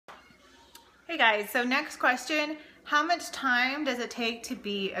Hey guys, so next question, how much time does it take to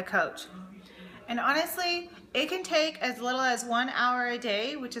be a coach? And honestly, it can take as little as 1 hour a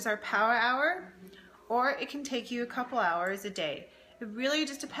day, which is our power hour, or it can take you a couple hours a day. It really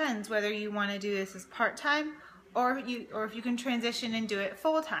just depends whether you want to do this as part-time or if you can transition and do it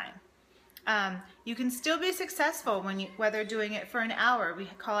full-time. You can still be successful whether doing it for an hour. We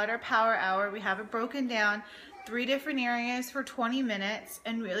call it our power hour. We have it broken down 3 different areas for 20 minutes,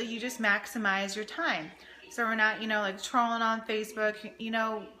 and really you just maximize your time. So we're not, like trolling on Facebook.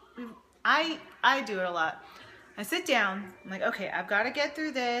 I do it a lot. I sit down, I'm like, okay, I've got to get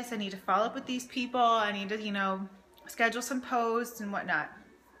through this. I need to follow up with these people. I need to, schedule some posts and whatnot.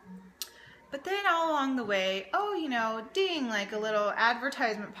 But then all along the way, ding, like a little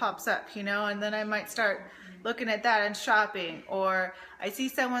advertisement pops up, and then I might start looking at that and shopping, or I see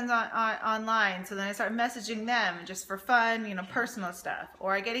someone's online, so then I start messaging them just for fun, personal stuff,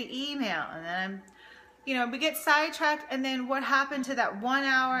 or I get an email, and then we get sidetracked, and then what happened to that 1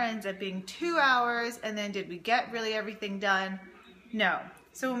 hour ends up being 2 hours, and then did we get really everything done? No.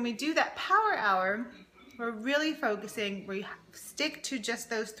 So when we do that power hour, we're really focusing, we stick to just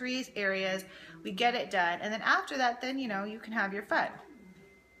those 3 areas, we get it done, and then after that, then you can have your fun.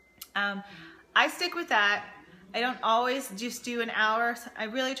 I stick with that. I don't always just do an hour. I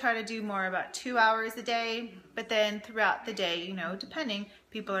really try to do more about 2 hours a day, but then throughout the day, depending,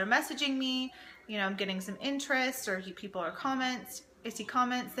 people are messaging me, I'm getting some interest, or people are comments, I see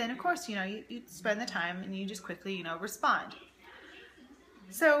comments, then of course, you spend the time and you just quickly, respond.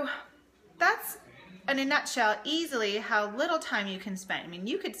 So that's, in a nutshell, easily how little time you can spend. I mean,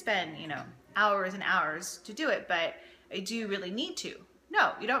 you could spend, hours and hours to do it, but do you really need to?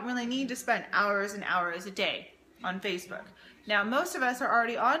 No, you don't really need to spend hours and hours a day on Facebook. Now, most of us are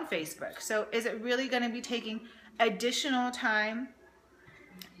already on Facebook, so is it really going to be taking additional time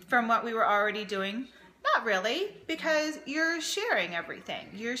from what we were already doing? Not really, because you're sharing everything.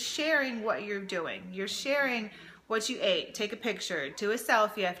 You're sharing what you're doing. You're sharing what you ate. Take a picture, do a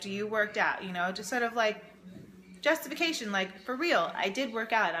selfie after you worked out, just sort of like justification, like for real, I did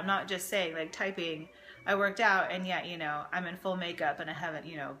work out. I'm not just saying, like typing, I worked out and yet, I'm in full makeup and I haven't,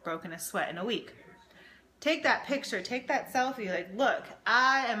 broken a sweat in a week. Take that picture, take that selfie, like, look,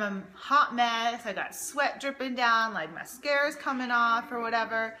 I am a hot mess, I got sweat dripping down, like mascara's coming off or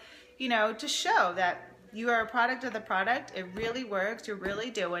whatever, to show that you are a product of the product. It really works, you're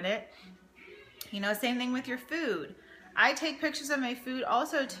really doing it. Same thing with your food. I take pictures of my food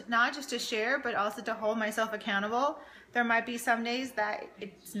also not just to share, but also to hold myself accountable. There might be some days that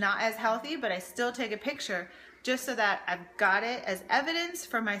it's not as healthy, but I still take a picture just so that I've got it as evidence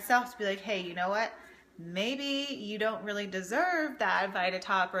for myself to be like, hey, you know what? Maybe you don't really deserve that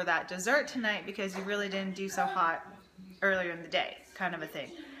Vitatop or that dessert tonight because you really didn't do so hot earlier in the day, kind of a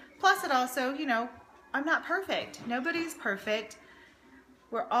thing. Plus it also, I'm not perfect. Nobody's perfect.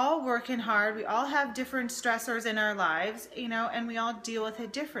 We're all working hard. We all have different stressors in our lives, and we all deal with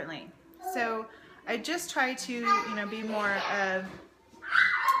it differently. So I just try to, be more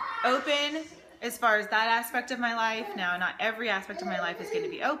open as far as that aspect of my life. Now, not every aspect of my life is going to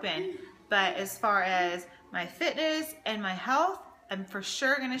be open, but as far as my fitness and my health, I'm for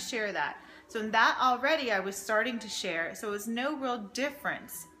sure going to share that. So in that already I was starting to share. So it was no real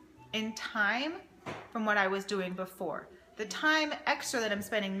difference in time from what I was doing before. The time extra that I'm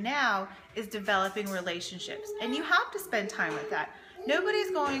spending now is developing relationships, and you have to spend time with that.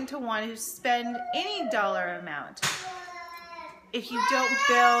 Nobody's going to want to spend any dollar amount if you don't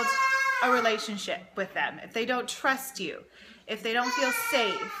build a relationship with them, if they don't trust you, if they don't feel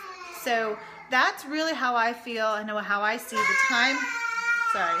safe. So that's really how I feel. I know how I see the time.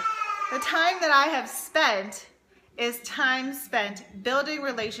 The time that I have spent is time spent building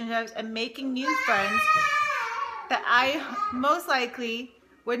relationships and making new friends that I most likely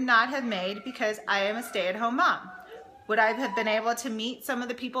would not have made because I am a stay-at-home mom. Would I have been able to meet some of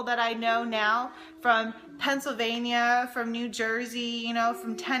the people that I know now from Pennsylvania, from New Jersey,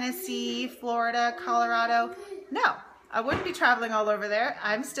 from Tennessee, Florida, Colorado? No, I wouldn't be traveling all over there.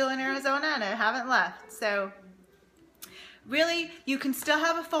 I'm still in Arizona and I haven't left. So really, you can still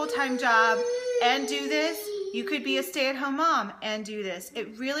have a full-time job and do this. You could be a stay-at-home mom and do this.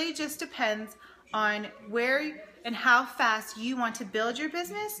 It really just depends on where and how fast you want to build your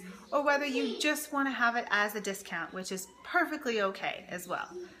business, or whether you just want to have it as a discount, which is perfectly okay as well.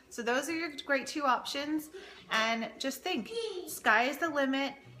 So those are your great 2 options, and just think, sky is the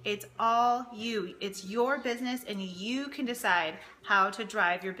limit. It's all you. It's your business, and you can decide how to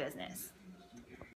drive your business.